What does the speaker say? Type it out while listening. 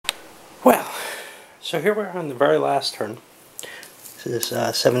So here we are on the very last turn. This is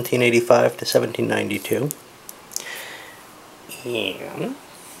 1785 to 1792. And,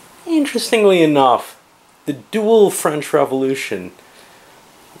 interestingly enough, the dual French Revolution,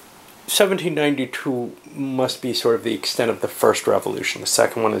 1792 must be sort of the extent of the first revolution. The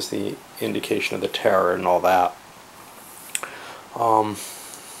second one is the indication of the terror and all that. I'm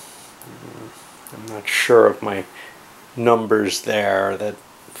not sure of my numbers there. That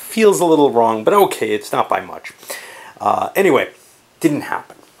feels a little wrong, but okay, it's not by much. Anyway, didn't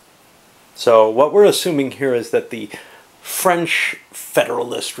happen. So what we're assuming here is that the French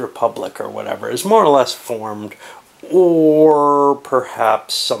Federalist Republic or whatever is more or less formed, or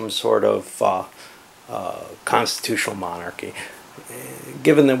perhaps some sort of constitutional monarchy.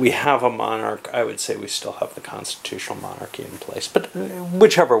 Given that we have a monarch, I would say we still have the constitutional monarchy in place, but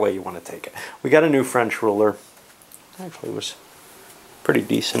whichever way you want to take it. We got a new French ruler. Actually, it was pretty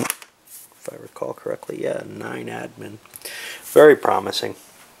decent, if I recall correctly. Yeah, 9 admin. Very promising.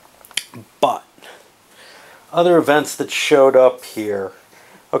 But other events that showed up here.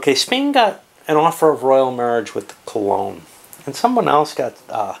 Okay, Spain got an offer of royal marriage with Cologne. And someone else got,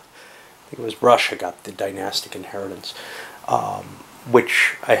 I think it was Russia, got the dynastic inheritance,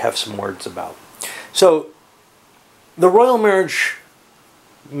 which I have some words about. So the royal marriage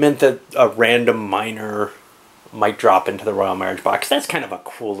meant that a random minor might drop into the royal marriage box. That's kind of a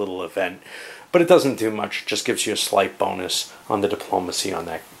cool little event, but it doesn't do much. It just gives you a slight bonus on the diplomacy on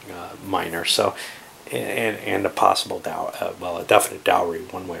that minor. So, and a possible well, a definite dowry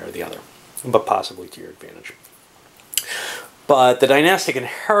one way or the other, but possibly to your advantage. But the dynastic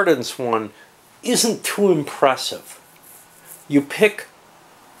inheritance one isn't too impressive. You pick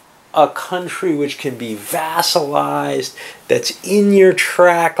a country which can be vassalized, that's in your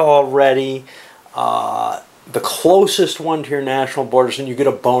track already, the closest one to your national borders, and you get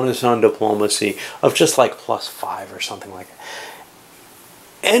a bonus on diplomacy of just like +5 or something like that.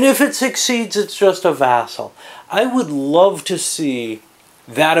 And if it succeeds, it's just a vassal. I would love to see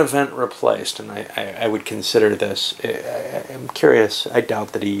that event replaced, and I would consider this. I'm curious. I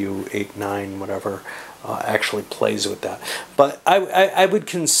doubt that EU 8, 9, whatever, actually plays with that. But I would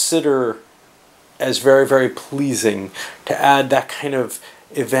consider as very, very pleasing to add that kind of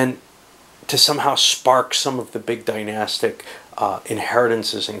event to somehow spark some of the big dynastic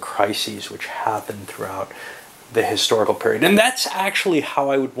inheritances and crises which happen throughout the historical period. And that's actually how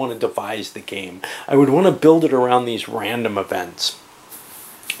I would want to devise the game. I would want to build it around these random events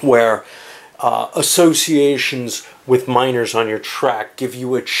where associations with minors on your track give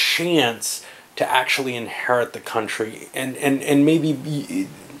you a chance to actually inherit the country, and maybe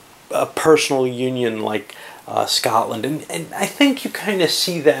a personal union like Scotland. And I think you kind of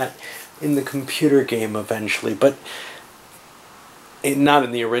see that in the computer game eventually, but not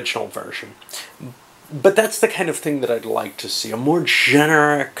in the original version. But that's the kind of thing that I'd like to see. A more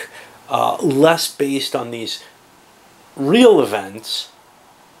generic, less based on these real events,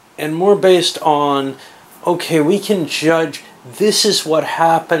 and more based on, okay, we can judge this is what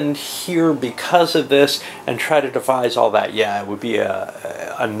happened here because of this, and try to devise all that. Yeah, it would be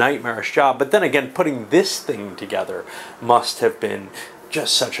a nightmarish job. But then again, putting this thing together must have been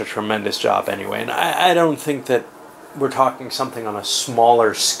just such a tremendous job anyway. And I don't think that we're talking something on a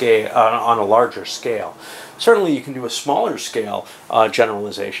smaller scale, on a larger scale. Certainly you can do a smaller scale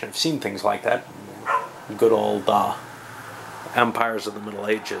generalization. I've seen things like that. Good old empires of the Middle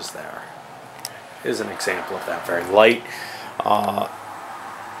Ages there is an example of that. Very light.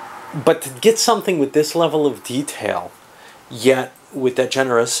 But to get something with this level of detail, yet with that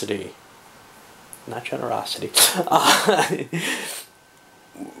generosity, not generosity,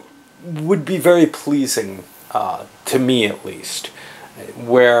 would be very pleasing to me, at least,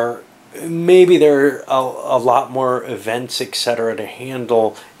 where maybe there are a lot more events, etc., to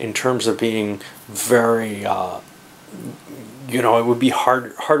handle in terms of being very, it would be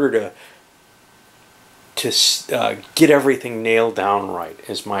harder to get everything nailed down right,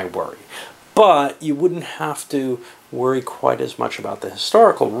 is my worry. But you wouldn't have to worry quite as much about the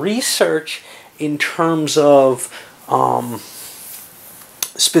historical research in terms of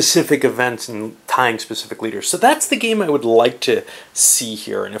specific events and tying specific leaders. So that's the game I would like to see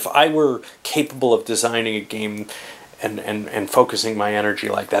here. And if I were capable of designing a game and focusing my energy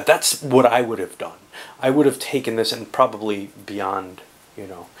like that, that's what I would have done. I would have taken this and probably beyond,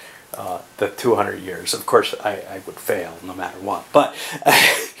 the 200 years. Of course, I would fail no matter what. But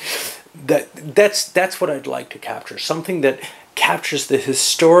that's what I'd like to capture. Something that captures the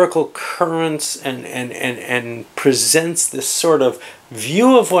historical currents and presents this sort of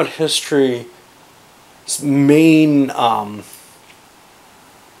view of what history's main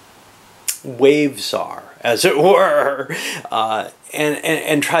waves are, as it were,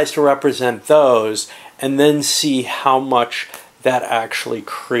 and tries to represent those, and then see how much that actually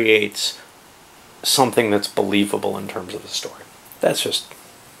creates something that's believable in terms of the story. That's just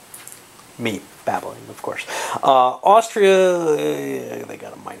me babbling, of course. Austria, they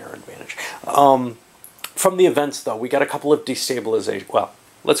got a minor advantage. From the events, though, we got a couple of destabilization. Well,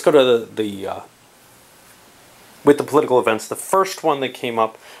 let's go to with the political events. The first one that came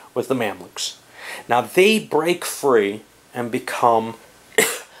up was the Mamluks. Now, they break free and become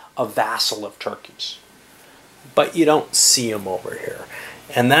a vassal of Turkey's. But you don't see them over here.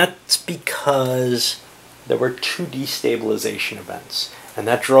 And that's because there were 2 destabilization events. And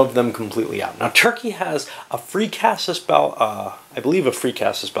that drove them completely out. Now, Turkey has a free casus belli, I believe a free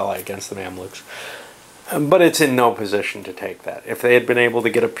casus belli against the Mamluks. But it's in no position to take that. If they had been able to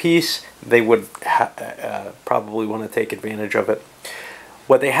get a peace, they would probably want to take advantage of it.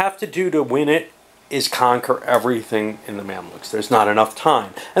 What they have to do to win it is conquer everything in the Mamluks. There's not enough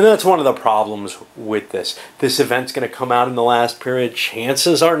time. And that's one of the problems with this. This event's going to come out in the last period.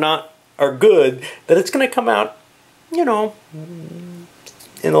 Chances are good that it's going to come out, you know,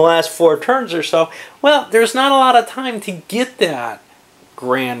 in the last 4 turns or so. Well, there's not a lot of time to get that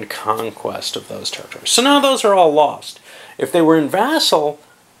grand conquest of those territories. So now those are all lost. If they were in vassal,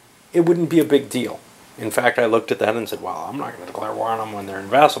 it wouldn't be a big deal. In fact, I looked at that and said, well, I'm not going to declare war on them when they're in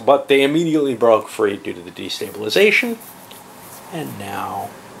vassal. But they immediately broke free due to the destabilization. And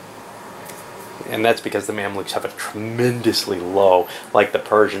now, and that's because the Mamluks have a tremendously low, like the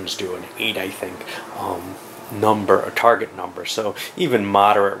Persians do, an 8, I think, number, a target number. So even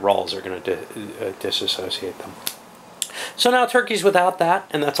moderate rolls are going to disassociate them. So now Turkey's without that,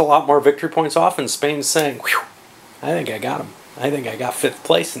 and that's a lot more victory points off, and Spain's saying, whew, I think I got him. I think I got 5th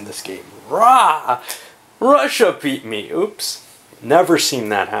place in this game. Rah! Russia beat me. Oops. Never seen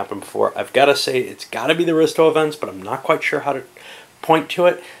that happen before. I've got to say, it's got to be the Risto events, but I'm not quite sure how to point to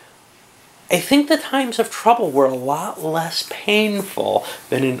it. I think the times of trouble were a lot less painful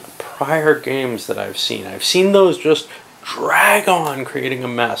than in prior games that I've seen. I've seen those just drag on, creating a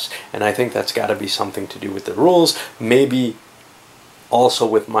mess, and I think that's got to be something to do with the rules, maybe also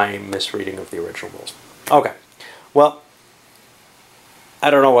with my misreading of the original rules. Okay, well,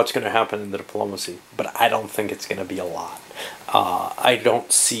 I don't know what's going to happen in the diplomacy, but I don't think it's going to be a lot. I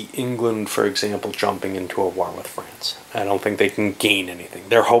don't see England, for example, jumping into a war with France. I don't think they can gain anything.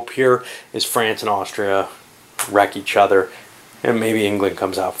 Their hope here is France and Austria wreck each other, and maybe England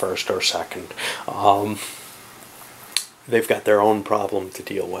comes out first or second. They've got their own problem to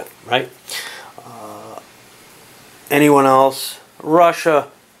deal with, right? Anyone else? Russia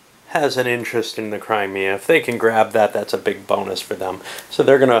has an interest in the Crimea. If they can grab that, that's a big bonus for them. So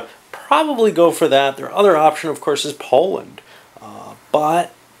they're going to probably go for that. Their other option, of course, is Poland.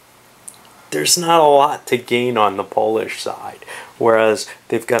 But there's not a lot to gain on the Polish side, whereas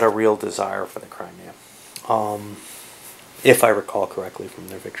they've got a real desire for the Crimea, if I recall correctly from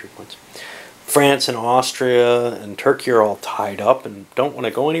their victory points. France and Austria and Turkey are all tied up and don't want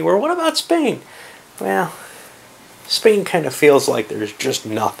to go anywhere. What about Spain? Well, Spain kind of feels like there's just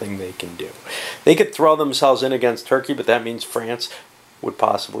nothing they can do. They could throw themselves in against Turkey, but that means France would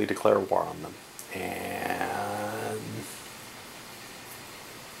possibly declare war on them. And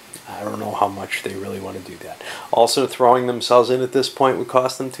I don't know how much they really want to do that. Also, throwing themselves in at this point would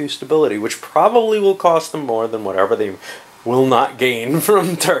cost them 2 stability, which probably will cost them more than whatever they will not gain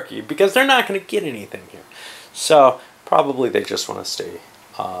from Turkey, because they're not going to get anything here. So probably they just want to stay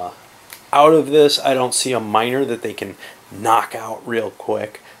out of this. I don't see a minor that they can knock out real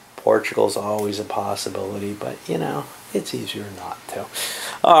quick. Portugal's always a possibility, but you know, it's easier not to.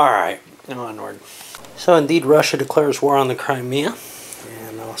 Alright, onward. So indeed, Russia declares war on the Crimea,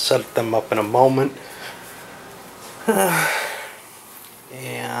 and I'll set them up in a moment.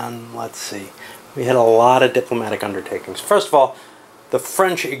 And let's see. We had a lot of diplomatic undertakings. First of all, the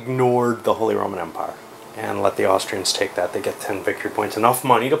French ignored the Holy Roman Empire and let the Austrians take that. They get 10 victory points, enough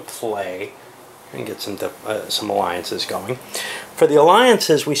money to play and get some alliances going. For the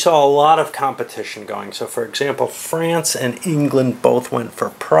alliances, we saw a lot of competition going. So, for example, France and England both went for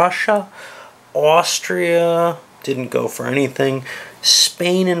Prussia. Austria didn't go for anything.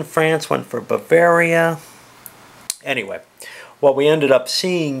 Spain and France went for Bavaria. Anyway, what we ended up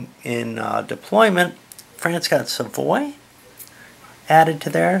seeing in deployment, France got Savoy added to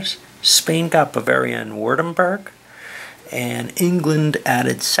theirs. Spain got Bavaria and Württemberg. And England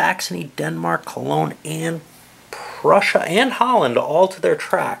added Saxony, Denmark, Cologne, and Prussia and Holland all to their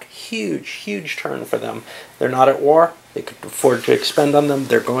track. Huge, huge turn for them. They're not at war. They could afford to expend on them.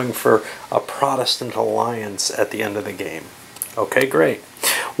 They're going for a Protestant alliance at the end of the game. Okay, great.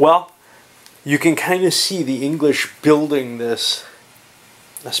 Well, you can kind of see the English building this,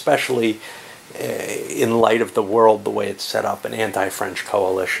 especially in light of the world, the way it's set up, an anti-French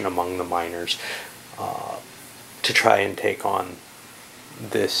coalition among the miners to try and take on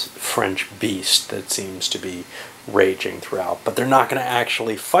this French beast that seems to be raging throughout. But they're not going to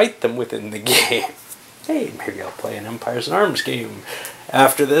actually fight them within the game. Hey, maybe I'll play an Empires in Arms game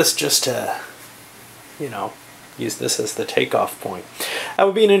after this just to, you know, use this as the takeoff point. That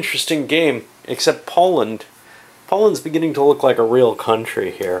would be an interesting game, except Poland's beginning to look like a real country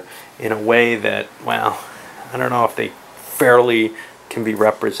here in a way that, well, I don't know if they fairly can be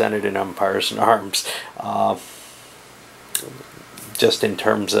represented in Empires in Arms. Just in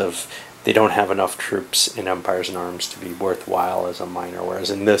terms of they don't have enough troops in Empires in Arms to be worthwhile as a miner,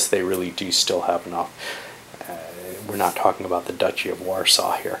 whereas in this they really do still have enough. We're not talking about the Duchy of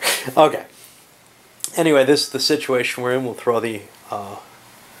Warsaw here. Okay. Anyway, this is the situation we're in. We'll throw the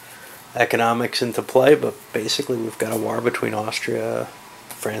economics into play, but basically we've got a war between Austria,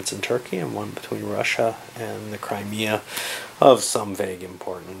 France, and Turkey, and one between Russia and the Crimea of some vague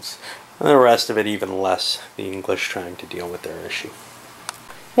importance. And the rest of it even less, the English trying to deal with their issue.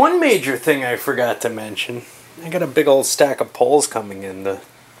 One major thing I forgot to mention, I got a big old stack of Poles coming in. The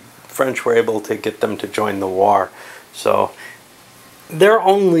French were able to get them to join the war. So they're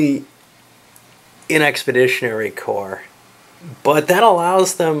only in Expeditionary Corps, but that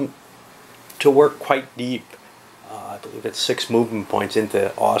allows them to work quite deep. I believe it's 6 movement points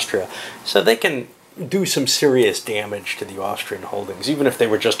into Austria. So they can do some serious damage to the Austrian holdings. Even if they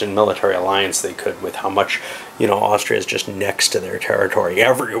were just in military alliance, they could, with how much, you know, Austria is just next to their territory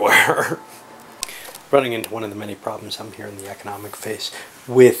everywhere. Running into one of the many problems I'm here in the economic phase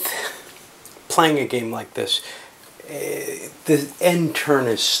with playing a game like this. The end turn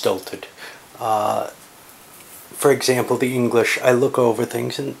is stilted. For example, the English, I look over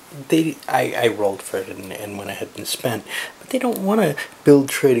things and I rolled for it and went ahead and spent. But they don't want to build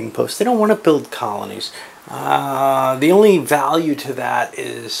trading posts. They don't want to build colonies. The only value to that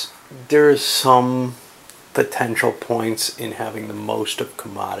is there is some potential points in having the most of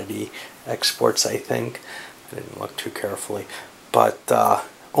commodity exports, I think. I didn't look too carefully. But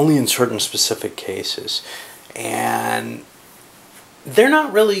only in certain specific cases. And they're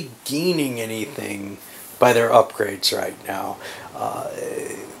not really gaining anything by their upgrades right now.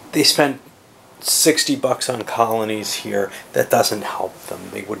 They spent $60 on colonies here. That doesn't help them.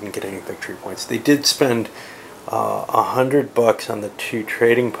 They wouldn't get any victory points. They did spend $100 on the 2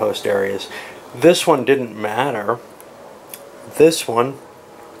 trading post areas. This one didn't matter. This one,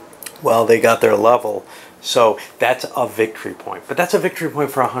 well, they got their level. So that's a victory point. But that's a victory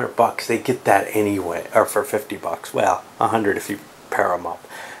point for $100. They get that anyway, or for $50. Well, 100 if you pair them up.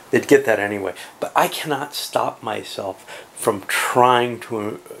 They'd get that anyway. But I cannot stop myself from trying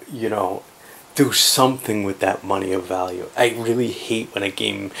to, you know, do something with that money of value. I really hate when a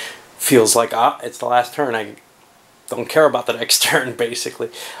game feels like, it's the last turn. I don't care about the next turn, basically.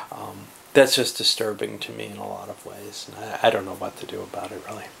 That's just disturbing to me in a lot of ways. And I don't know what to do about it,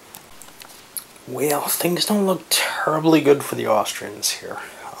 really. Well, things don't look terribly good for the Austrians here.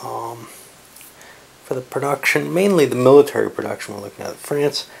 For the production, mainly the military production we're looking at.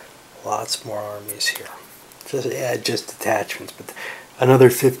 France, lots more armies here. Just detachments, but another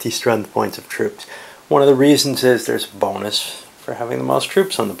 50 strength points of troops. One of the reasons is there's a bonus for having the most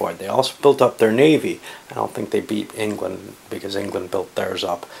troops on the board. They also built up their navy. I don't think they beat England because England built theirs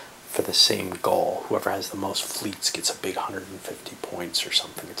up for the same goal. Whoever has the most fleets gets a big 150 points or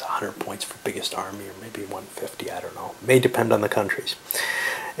something. It's 100 points for biggest army, or maybe 150, I don't know. May depend on the countries.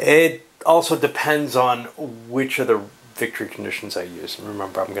 It also depends on which of the victory conditions I use. And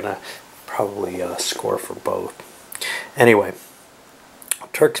remember, I'm going to probably score for both. Anyway,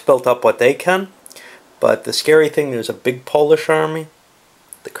 Turks built up what they can, but the scary thing, there's a big Polish army.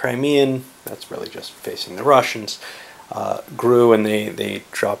 The Crimean, that's really just facing the Russians, grew, and they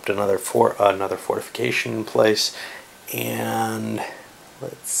dropped another fortification in place. And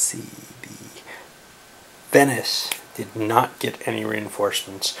let's see, the Venice did not get any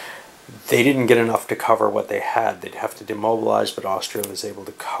reinforcements. They didn't get enough to cover what they had. They'd have to demobilize, but Austria was able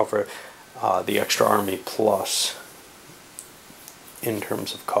to cover the extra army plus in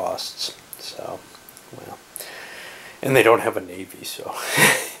terms of costs. So, well, and they don't have a navy, so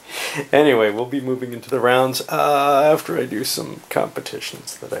anyway, we'll be moving into the rounds after I do some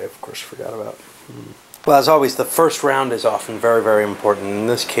competitions that I of course forgot about. Well, as always, the first round is often very, very important. In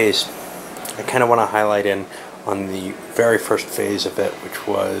this case, I kind of want to highlight in on the very first phase of it, which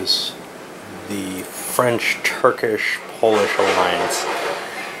was the French-Turkish-Polish alliance.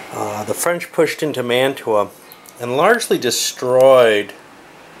 The French pushed into Mantua and largely destroyed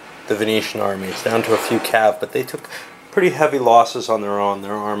the Venetian armies, down to a few cav, but they took pretty heavy losses on their own.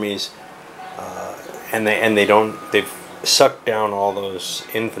 Their armies, they've sucked down all those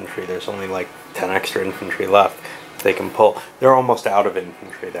infantry. There's only like 10 extra infantry left they can pull. They're almost out of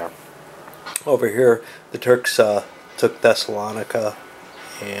infantry there. Over here, the Turks took Thessalonica,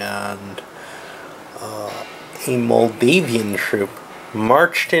 and a Moldavian troop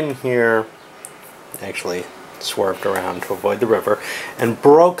marched in here, actually swerved around to avoid the river, and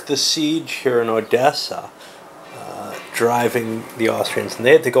broke the siege here in Odessa, driving the Austrians. And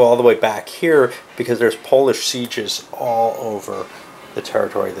they had to go all the way back here because there's Polish sieges all over the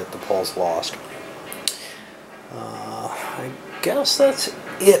territory that the Poles lost. I guess that's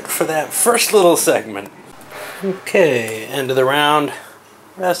it for that first little segment. Okay, end of the round.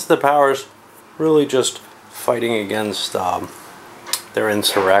 Rest of the powers really just fighting against their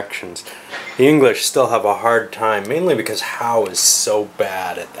insurrections. The English still have a hard time, mainly because Howe is so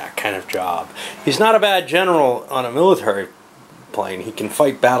bad at that kind of job. He's not a bad general on a military plane. He can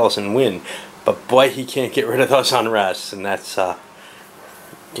fight battles and win, but boy, he can't get rid of those unrests, and that's,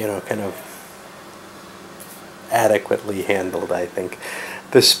 you know, kind of adequately handled, I think.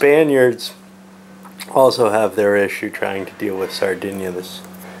 The Spaniards also have their issue trying to deal with Sardinia. This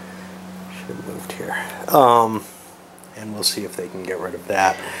should have moved here. And we'll see if they can get rid of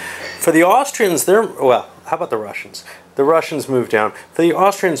that. For the Austrians, well, how about the Russians? The Russians moved down. For the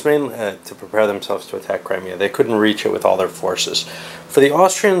Austrians, mainly to prepare themselves to attack Crimea, they couldn't reach it with all their forces. For the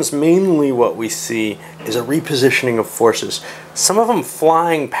Austrians, mainly what we see is a repositioning of forces. Some of them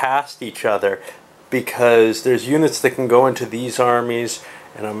flying past each other because there's units that can go into these armies,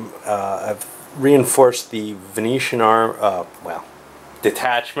 and I've reinforced the Venetian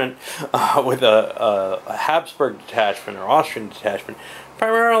detachment with a Habsburg detachment or Austrian detachment.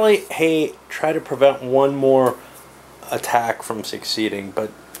 Primarily, hey, try to prevent one more attack from succeeding,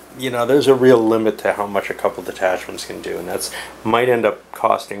 but you know, there's a real limit to how much a couple detachments can do, and that's might end up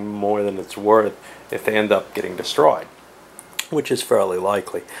costing more than it's worth if they end up getting destroyed, which is fairly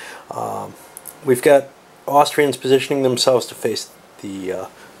likely. We've got Austrians positioning themselves to face the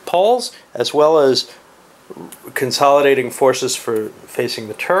Poles, as well as consolidating forces for facing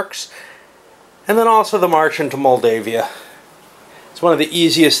the Turks, and then also the march into Moldavia. It's one of the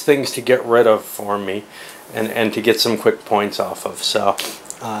easiest things to get rid of for me, and to get some quick points off of, so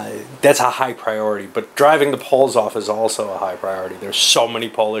that's a high priority. But driving the Poles off is also a high priority. There's so many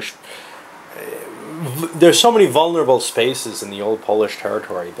vulnerable spaces in the old Polish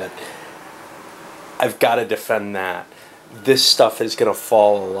territory that I've got to defend that. This stuff is going to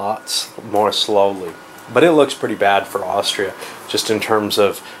fall a lot more slowly. But it looks pretty bad for Austria, just in terms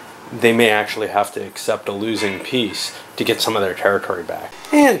of they may actually have to accept a losing peace to get some of their territory back.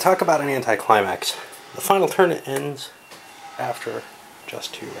 And talk about an anticlimax. The final turn ends after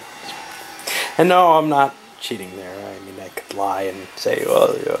just 2 rounds. And no, I'm not cheating there. I mean, I could lie and say,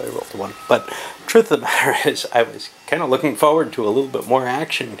 well, yeah, I rolled 1. But truth of the matter is, I was kind of looking forward to a little bit more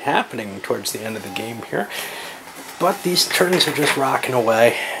action happening towards the end of the game here. But these turns are just rocking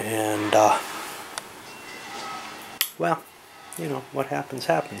away, and well, you know, what happens,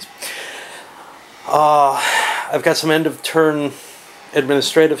 happens. I've got some end of turn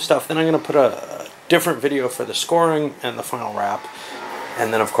administrative stuff. Then I'm going to put a different video for the scoring and the final wrap.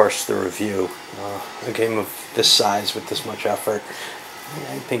 And then, of course, the review. A game of this size with this much effort,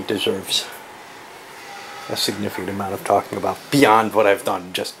 I think deserves a significant amount of talking about beyond what I've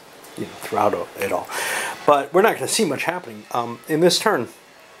done just, you know, throughout it all. But we're not going to see much happening. In this turn,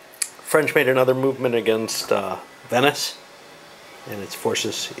 French made another movement against Venice, and its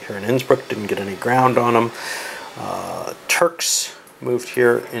forces here in Innsbruck didn't get any ground on them. Turks moved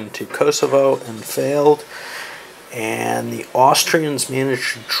here into Kosovo and failed, and the Austrians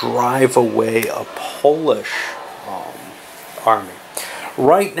managed to drive away a Polish army.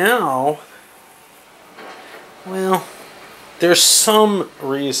 Right now, well, there's some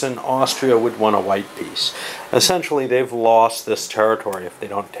reason Austria would want a white peace. Essentially, they've lost this territory if they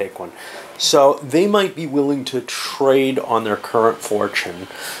don't take one. So they might be willing to trade on their current fortune,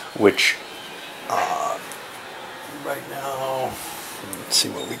 which right now, let's see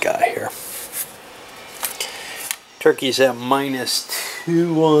what we got here. Turkey's at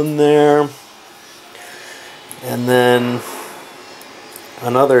 -2 on there. And then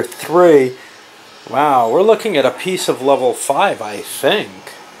another 3. Wow, we're looking at a piece of level 5, I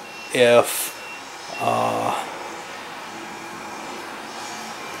think, if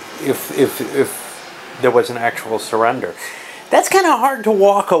there was an actual surrender. That's kind of hard to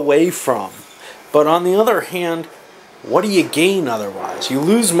walk away from. But on the other hand, what do you gain otherwise? You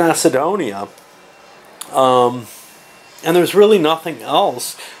lose Macedonia, and there's really nothing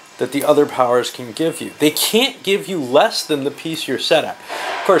else that the other powers can give you. They can't give you less than the piece you're set at.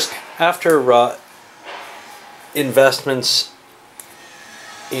 Of course, after investments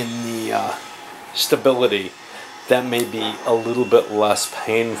in the stability, that may be a little bit less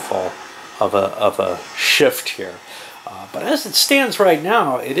painful of a shift here. But as it stands right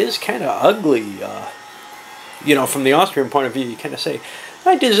now, it is kind of ugly. You know, from the Austrian point of view, you kind of say,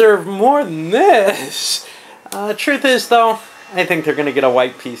 I deserve more than this. Truth is, though, I think they're going to get a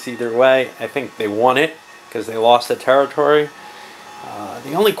white piece either way. I think they won it because they lost the territory.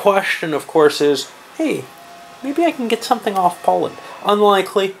 The only question, of course, is, hey, maybe I can get something off Poland.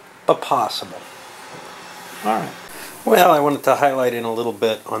 Unlikely, but possible. All right. Well, I wanted to highlight in a little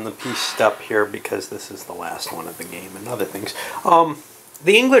bit on the peace step here because this is the last one of the game and other things.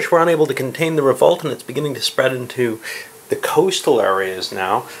 The English were unable to contain the revolt, and it's beginning to spread into the coastal areas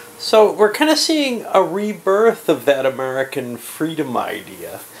now. So we're kind of seeing a rebirth of that American freedom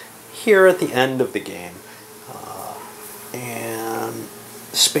idea here at the end of the game. And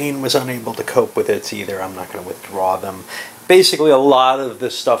Spain was unable to cope with it either. I'm not going to withdraw them. Basically, a lot of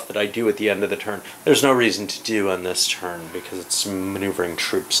this stuff that I do at the end of the turn, there's no reason to do on this turn because it's maneuvering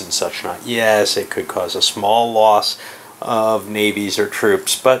troops and such not. Yes, it could cause a small loss of navies or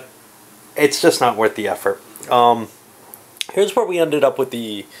troops, but it's just not worth the effort. Here's where we ended up with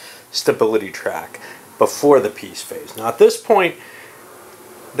the stability track before the peace phase. Now, at this point,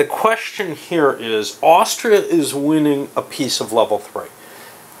 the question here is, Austria is winning a peace of level 3.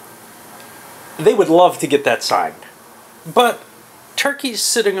 They would love to get that signed. But Turkey's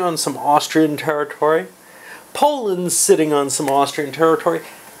sitting on some Austrian territory. Poland's sitting on some Austrian territory.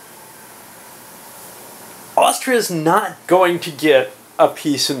 Austria's not going to get a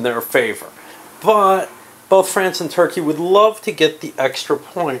peace in their favor. But both France and Turkey would love to get the extra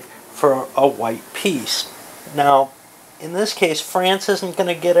point for a white peace. Now, in this case, France isn't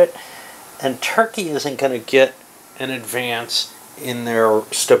going to get it, and Turkey isn't going to get an advance in their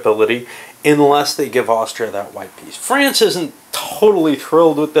stability unless they give Austria that white piece. France isn't totally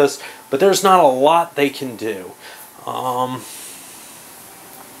thrilled with this, but there's not a lot they can do. To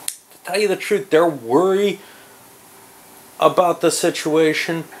tell you the truth, they're worried about the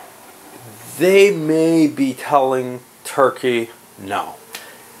situation. They may be telling Turkey, no,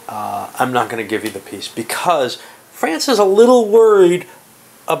 I'm not going to give you the peace, because France is a little worried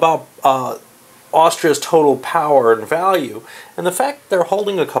about Austria's total power and value, and the fact they're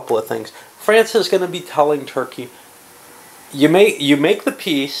holding a couple of things. France is going to be telling Turkey, you make the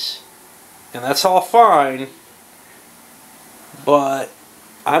peace, and that's all fine, but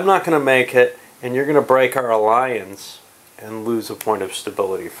I'm not going to make it, and you're going to break our alliance and lose a point of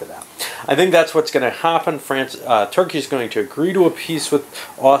stability for that. I think that's what's going to happen. Turkey is going to agree to a peace with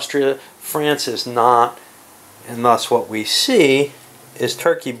Austria. France is not, and thus what we see is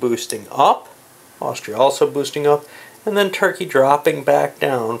Turkey boosting up, Austria also boosting up, and then Turkey dropping back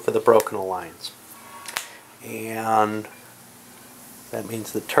down for the broken alliance. And that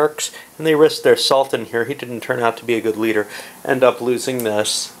means the Turks, and they risked their Sultan here, he didn't turn out to be a good leader, end up losing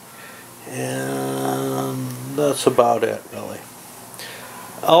this. And that's about it, really.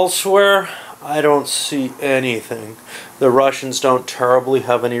 Elsewhere, I don't see anything. The Russians don't terribly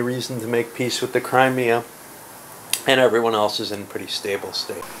have any reason to make peace with the Crimea, and everyone else is in pretty stable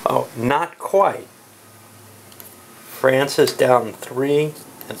state. Oh, not quite. France is down 3,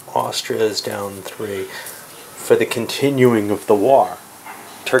 and Austria is down 3 for the continuing of the war.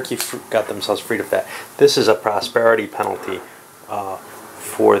 Turkey got themselves freed of that. This is a prosperity penalty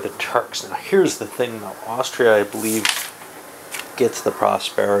for the Turks. Now, here's the thing, though. Austria, I believe, gets the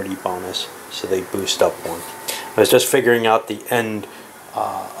prosperity bonus, so they boost up 1. I was just figuring out the end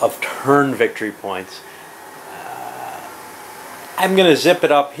of turn victory points. I'm going to zip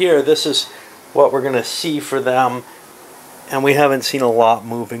it up here. This is what we're going to see for them. And we haven't seen a lot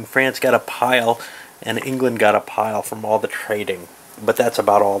moving. France got a pile, and England got a pile from all the trading. But that's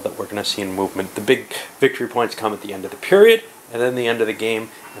about all that we're going to see in movement. The big victory points come at the end of the period, and then the end of the game.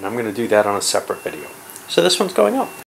 And I'm going to do that on a separate video. So this one's going up.